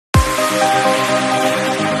Hello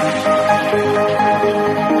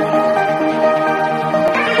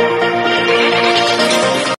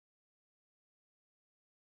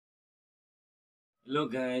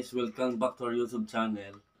guys, welcome back to our YouTube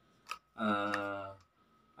channel.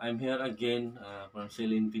 I'm here again from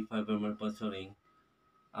Celine P5 Manufacturing.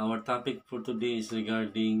 Our topic for today is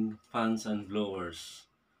regarding fans and blowers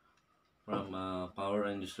from Power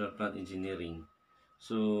and Industrial Plant Engineering.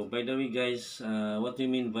 So by the way guys, what do you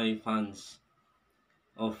mean by fans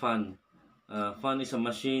or fan? Fan is a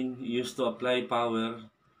machine used to apply power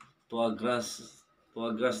to a gas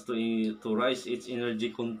to rise its energy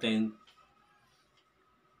content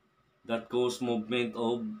that cause movement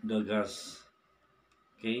of the gas.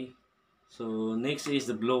 Okay, so next is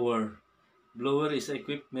the blower. Blower is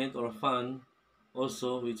equipment or fan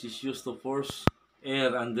also which is used to force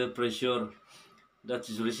air under pressure that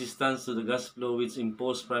is resistance to the gas flow, which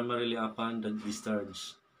imposed primarily upon the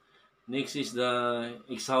discharge. Next is the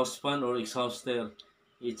exhaust fan or exhauster.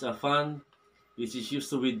 It's a fan which is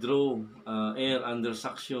used to withdraw air under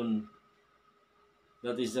suction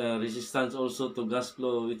that is resistance also to gas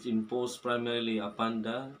flow, which imposed primarily upon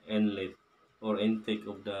the inlet or intake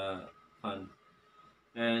of the fan.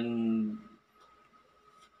 And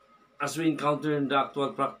as we encounter in the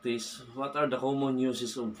actual practice, what are the common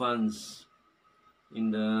uses of fans in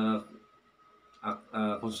the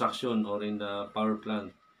construction or in the power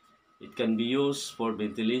plant? It can be used for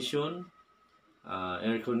ventilation,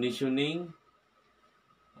 air conditioning.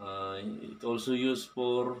 It also used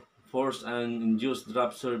for forced and induced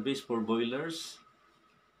draft service for boilers,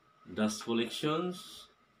 dust collections,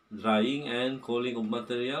 drying and cooling of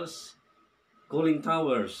materials, cooling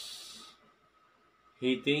towers,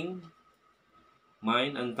 heating,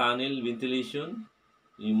 mine and tunnel ventilation,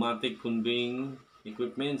 pneumatic conveying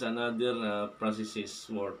equipment, and other processes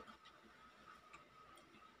work.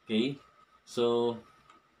 Okay, so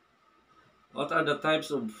what are the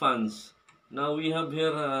types of fans? Now we have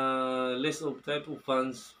here a list of type of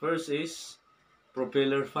fans. First is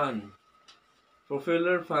propeller fan.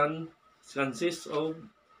 Propeller fan consists of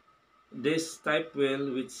this type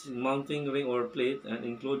wheel which mounting ring or plate and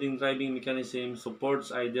including driving mechanism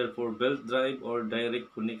supports either for belt drive or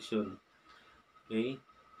direct connection. Okay,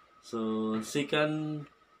 so second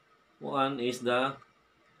one is the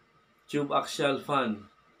tube axial fan.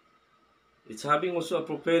 It's having also a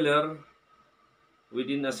propeller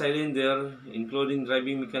within a cylinder, including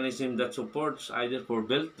driving mechanism that supports either for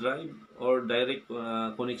belt drive or direct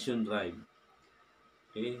connection drive.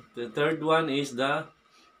 Okay, the third one is the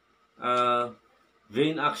uh,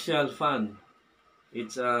 vane axial fan.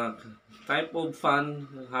 It's a type of fan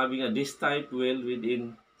having a disc type wheel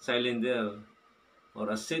within cylinder or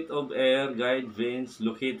a set of air guide vanes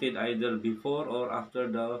located either before or after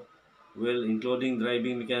the wheel, including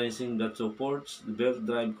driving mechanism that supports the belt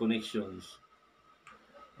drive connections.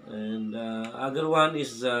 And other one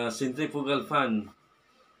is centrifugal fan.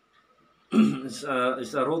 It's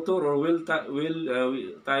a rotor or wheel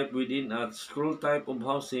type within a scroll type of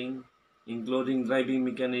housing, including driving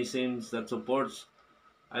mechanisms that supports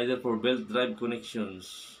either for belt drive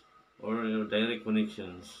connections or direct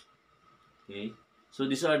connections. Okay, so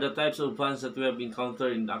these are the types of fans that we have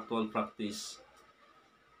encountered in actual practice.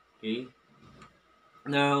 Okay,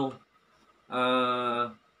 now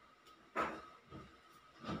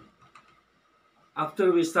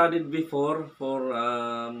after we studied before for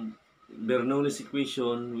Bernoulli's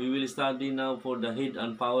equation, we will study now for the heat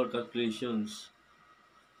and power calculations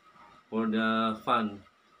for the fan.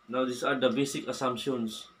 Now these are the basic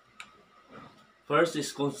assumptions. First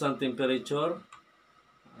is constant temperature.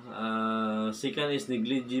 Second is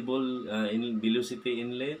negligible in velocity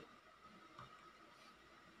inlet.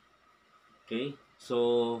 Okay,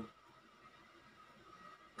 so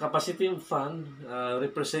capacity of fan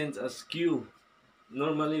represents as Q.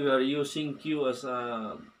 Normally we are using Q as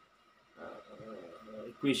a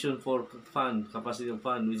equation for fan, capacity of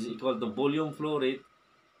fan, which is equal to volume flow rate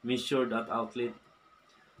measured at outlet.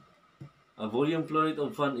 A volume flow rate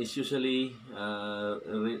of fan is usually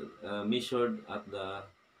measured at the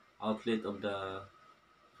outlet of the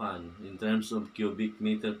fan in terms of cubic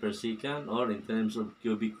meter per second or in terms of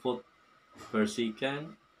cubic foot per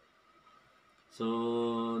second.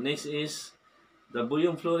 So next is the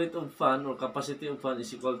volume flow rate of fan or capacity of fan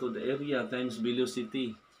is equal to the area times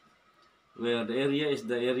velocity, where the area is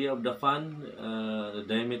the area of the fan, the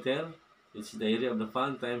diameter, it's the area of the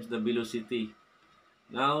fan times the velocity.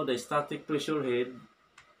 Now the static pressure head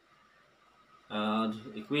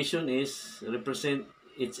equation is represent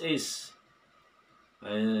its S,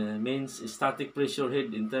 means static pressure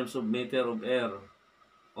head in terms of meter of air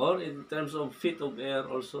or in terms of feet of air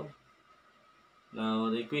also. Now,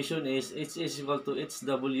 the equation is H is equal to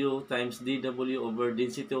HW times dW over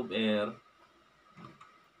density of air,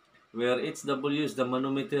 where HW is the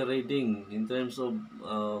manometer reading in terms of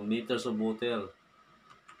meters of water.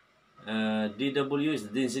 dW is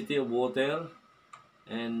the density of water,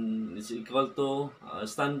 and it's equal to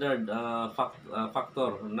standard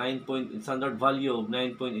factor standard value of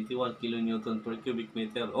 9.81 kilonewton per cubic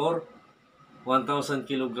meter, or 1,000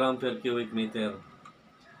 kilogram per cubic meter.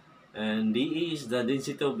 And dE is the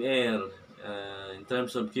density of air in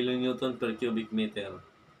terms of kilonewton per cubic meter,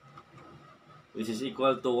 which is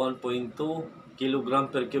equal to 1.2 kilogram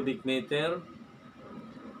per cubic meter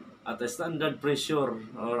at a standard pressure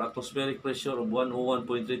or atmospheric pressure of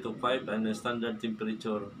 101.325 and a standard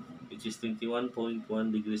temperature, which is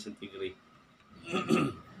 21.1 degrees centigrade.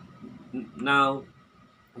 Now,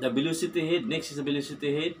 the velocity head, next is the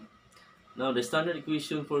velocity head. Now, the standard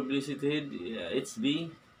equation for velocity head,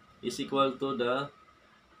 HB, is equal to the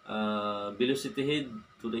velocity head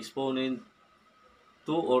to the exponent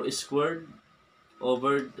 2 or squared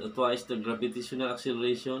over twice the gravitational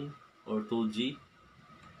acceleration, or 2g.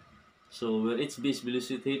 So, where HB is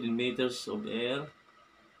velocity head in meters of air,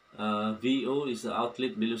 VO is the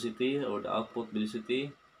outlet velocity or the output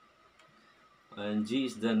velocity, and G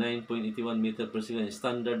is the 9.81 meter per second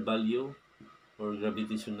standard value for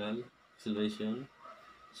gravitational acceleration.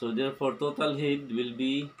 So therefore, total head will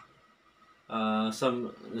be the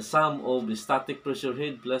sum of the static pressure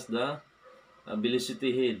head plus the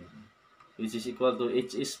velocity head, which is equal to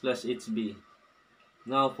HS plus HB.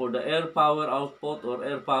 Now, for the air power output or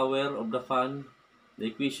air power of the fan, the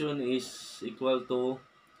equation is equal to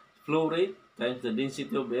flow rate times the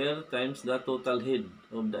density of air times the total head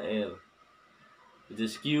of the air, which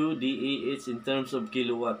is Q dEH in terms of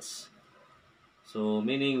kilowatts. So,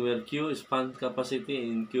 meaning where Q is fan capacity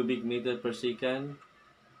in cubic meter per second,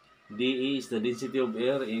 dE is the density of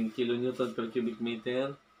air in kilonewton per cubic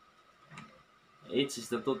meter, H is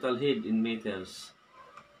the total head in meters.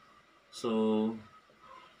 So,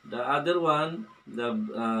 the other one, the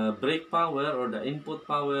brake power or the input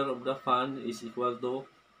power of the fan is equal to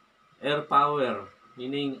air power,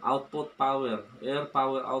 meaning output power, air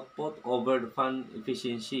power output over the fan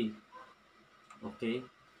efficiency. Okay,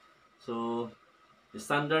 so the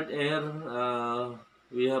standard air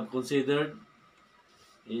we have considered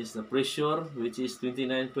is the pressure, which is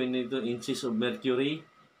 29.92 inches of mercury.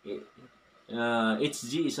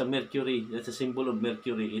 Hg is a mercury, that's a symbol of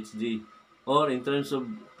mercury, Hg. Or in terms of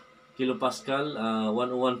kilopascal,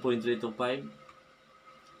 101.325.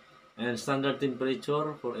 And standard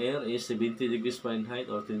temperature for air is 70 degrees Fahrenheit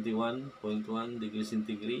or 21.1 degrees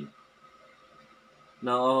centigrade.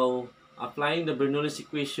 Now, applying the Bernoulli's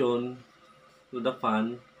equation to the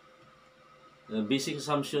fan, the basic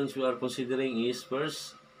assumptions we are considering is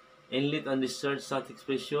first, inlet and discharge static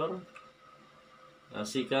pressure.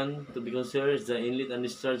 Second, to be considered is the inlet and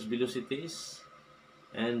discharge velocities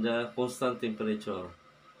and constant temperature.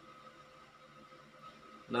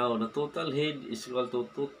 Now, the total head is equal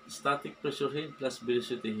to static pressure head plus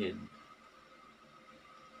velocity head.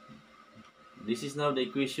 This is now the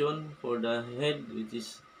equation for the head, which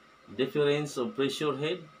is difference of pressure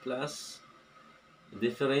head plus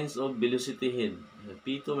difference of velocity head.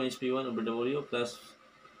 P2 minus P1 over W plus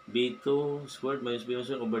B2 squared minus B1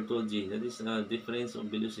 squared over 2G. That is difference of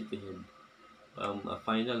velocity head.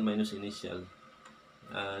 Final minus initial.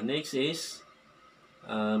 Next is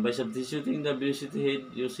by substituting the velocity head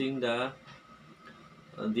using the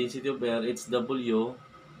density of air, it's W.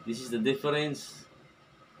 This is the difference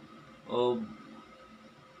of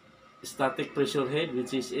static pressure head,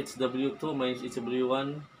 which is HW2 minus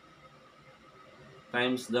HW1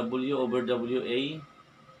 times W over WA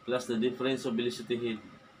plus the difference of velocity head.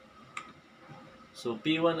 So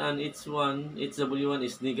P1 and HW1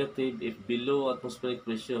 is negative if below atmospheric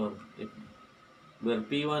pressure. Where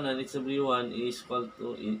P1 and HW1 is equal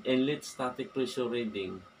to inlet static pressure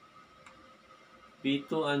reading.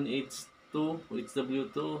 P2 and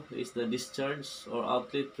HW2 is the discharge or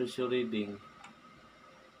outlet pressure reading.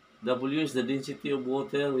 W is the density of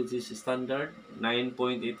water, which is standard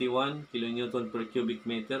 9.81 kilonewton per cubic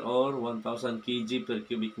meter or 1000 kg per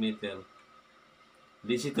cubic meter.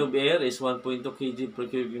 Density of air is 1.2 kg per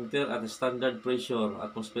cubic meter at a standard pressure,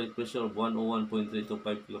 atmospheric pressure of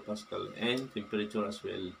 101.325 kilopascal, and temperature as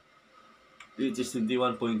well, which is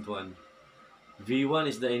 21.1. V1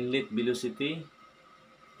 is the inlet velocity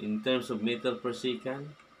in terms of meter per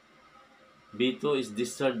second. B2 is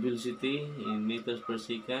discharge velocity in meters per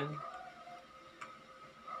second.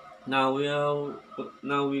 Now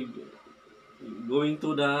we going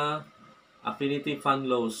to the affinity fan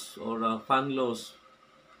laws or fan laws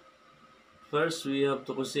first we have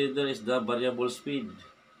to consider is the variable speed.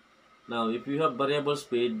 Now, if you have variable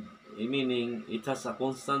speed, meaning it has a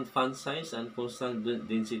constant fan size and constant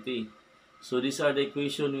density. So these are the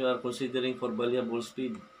equation we are considering for variable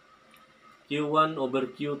speed. Q1 over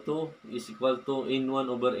Q2 is equal to N1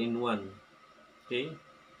 over N1. Okay?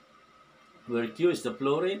 Where Q is the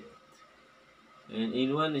flow rate and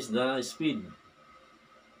N1 is the speed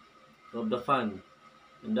of the fan.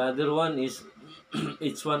 And the other one is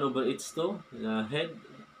H1 over H2, the head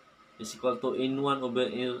is equal to N1 over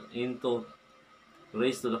N2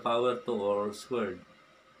 raised to the power 2 or squared.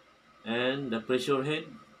 And the pressure head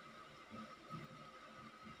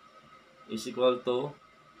is equal to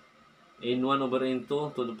N1 over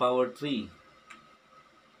N2 to the power 3.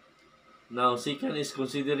 Now, second is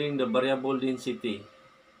considering the variable density.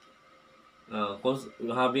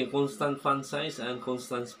 Having constant fan size and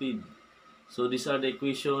constant speed. So, these are the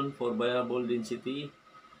equation for variable density.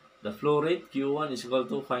 The flow rate, Q1 is equal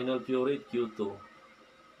to final flow rate, Q2.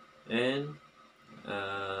 And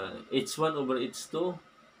H1 over H2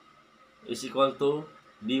 is equal to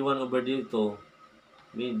D1 over D2.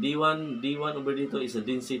 D1 over D2 is a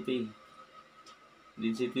density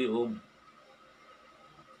of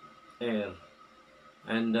air.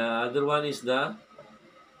 And the other one is the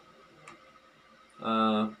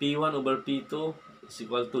P1 over P2 is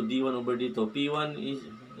equal to D1 over D2. P1 is,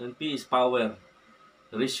 and P is power.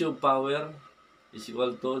 The ratio of power is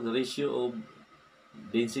equal to the ratio of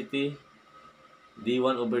density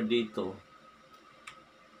D1 over D2.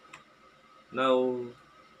 Now,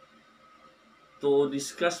 to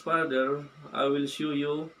discuss further, I will show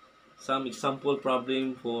you some example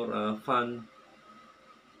problem for fan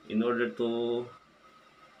in order to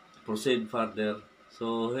proceed further.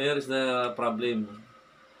 So here is the problem.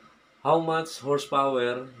 How much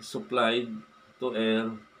horsepower is supplied to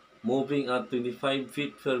air moving at 25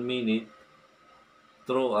 feet per minute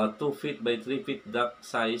through a 2 feet by 3 feet duct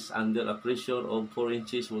size under a pressure of 4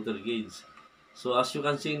 inches water gauge? So as you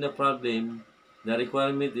can see in the problem, the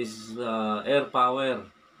requirement is air power,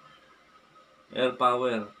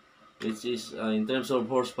 which is in terms of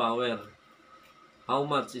horsepower. How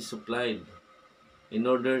much is supplied in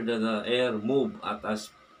order that the air move at a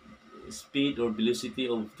speed or velocity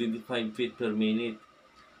of 25 feet per minute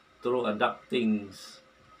through a ducting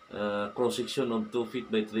cross-section of 2 feet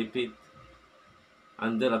by 3 feet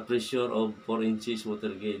under a pressure of 4 inches water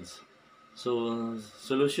gauge. So,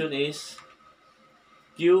 solution is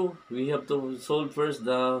Q. We have to solve first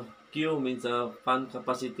the Q means the fan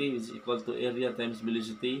capacity is equal to area times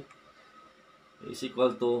velocity is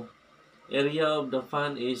equal to area of the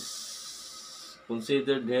fan is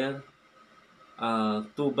considered there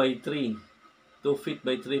 2 by 3, 2 feet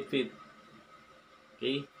by 3 feet,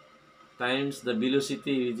 okay, times the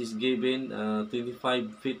velocity which is given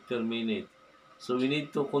 25 feet per minute. So we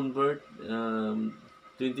need to convert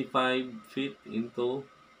 25 feet into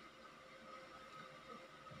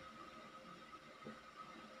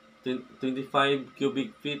 25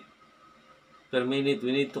 cubic feet per minute.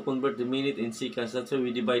 We need to convert the minute in seconds. That's why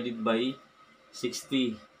we divided by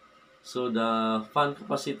 60. So the fan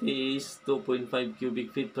capacity is 2.5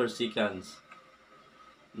 cubic feet per seconds.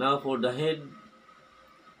 Now for the head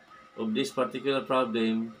of this particular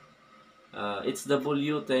problem, it's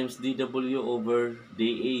W times dW over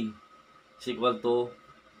dA is equal to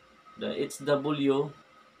the HW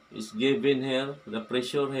is given here. The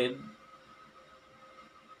pressure head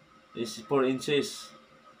is 4 inches.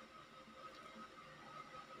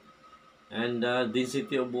 And the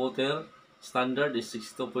density of water standard is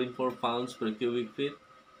 62.4 pounds per cubic feet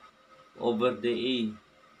over dA.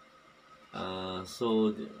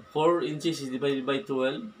 So 4 inches is divided by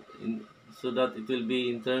 12 so that it will be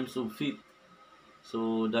in terms of feet.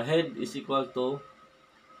 So the head is equal to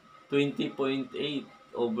 20.8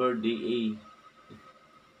 over dA,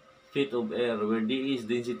 feet of air, where dA is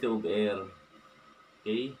density of air.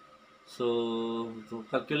 Okay, so to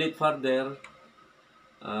calculate further,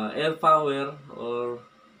 air power or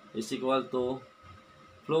is equal to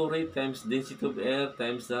flow rate times density of air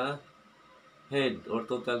times the head or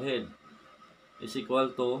total head is equal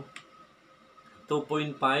to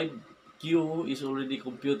 2.5. Q is already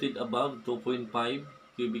computed above, 2.5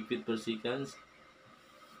 cubic feet per second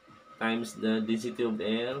times the density of the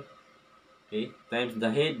air, okay, times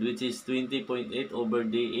the head which is 20.8 over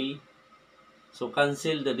dA. So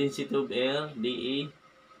cancel the density of air, dA,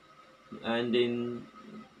 and then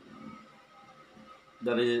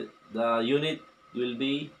the unit will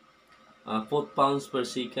be foot-pounds per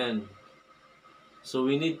second. So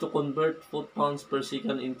we need to convert foot-pounds per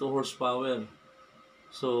second into horsepower.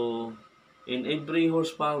 So in every 1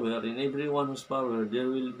 horsepower, there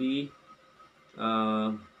will be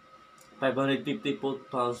uh, 550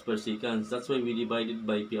 pounds per second. That's why we divided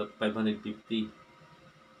by 550.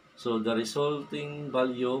 So the resulting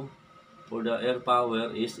value for the air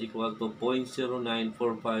power is equal to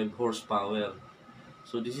 0.0945 horsepower.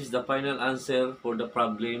 So this is the final answer for the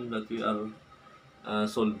problem that we are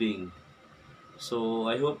solving. So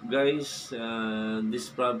I hope guys this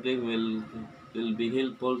problem will be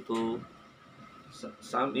helpful to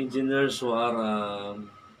some engineers who are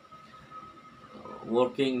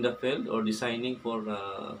working in the field or designing for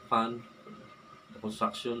fan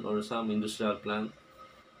construction or some industrial plant.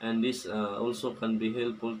 And this also can be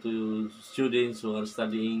helpful to students who are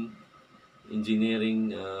studying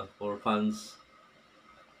engineering for fans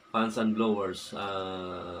and blowers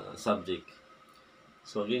subject.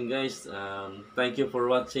 So again guys, thank you for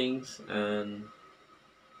watching and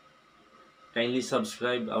kindly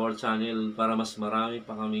subscribe our channel para mas marami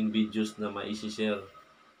pa kaming videos na ma-share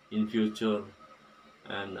in future.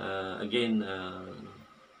 And again,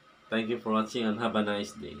 thank you for watching and have a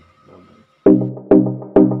nice day. Bye-bye.